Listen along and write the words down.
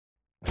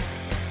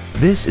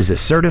This is a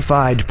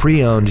certified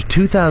pre-owned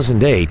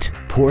 2008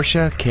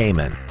 Porsche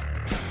Cayman.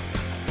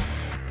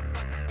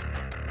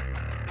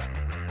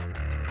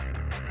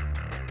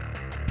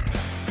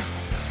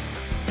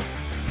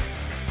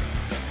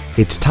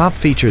 Its top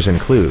features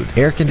include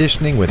air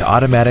conditioning with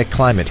automatic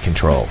climate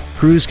control,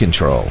 cruise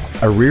control,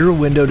 a rear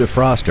window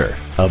defroster,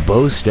 a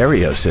Bose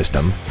stereo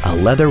system, a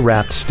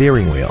leather-wrapped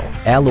steering wheel,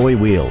 alloy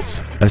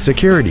wheels, a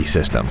security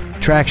system,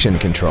 traction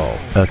control,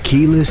 a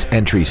keyless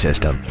entry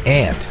system,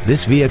 and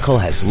this vehicle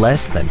has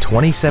less than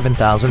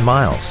 27,000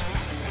 miles.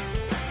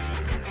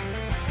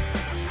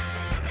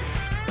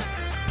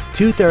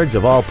 Two-thirds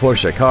of all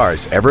Porsche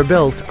cars ever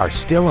built are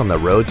still on the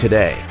road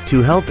today.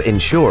 To help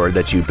ensure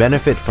that you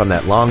benefit from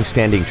that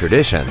long-standing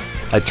tradition,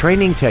 a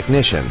training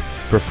technician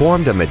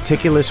performed a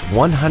meticulous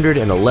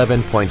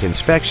 111-point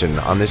inspection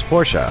on this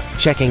Porsche,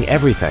 checking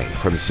everything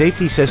from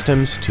safety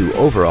systems to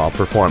overall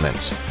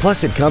performance.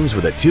 Plus, it comes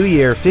with a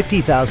 2-year,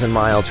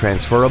 50,000-mile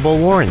transferable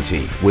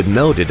warranty with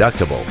no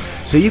deductible,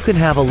 so you can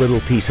have a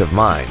little peace of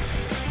mind.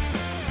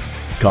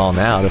 Call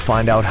now to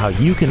find out how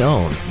you can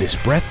own this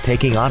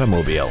breathtaking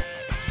automobile.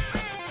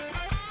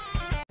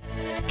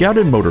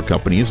 Gaudin Motor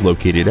Company is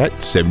located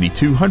at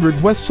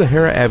 7200 West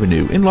Sahara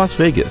Avenue in Las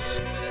Vegas.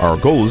 Our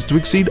goal is to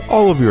exceed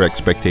all of your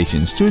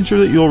expectations to ensure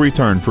that you'll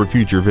return for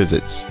future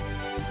visits.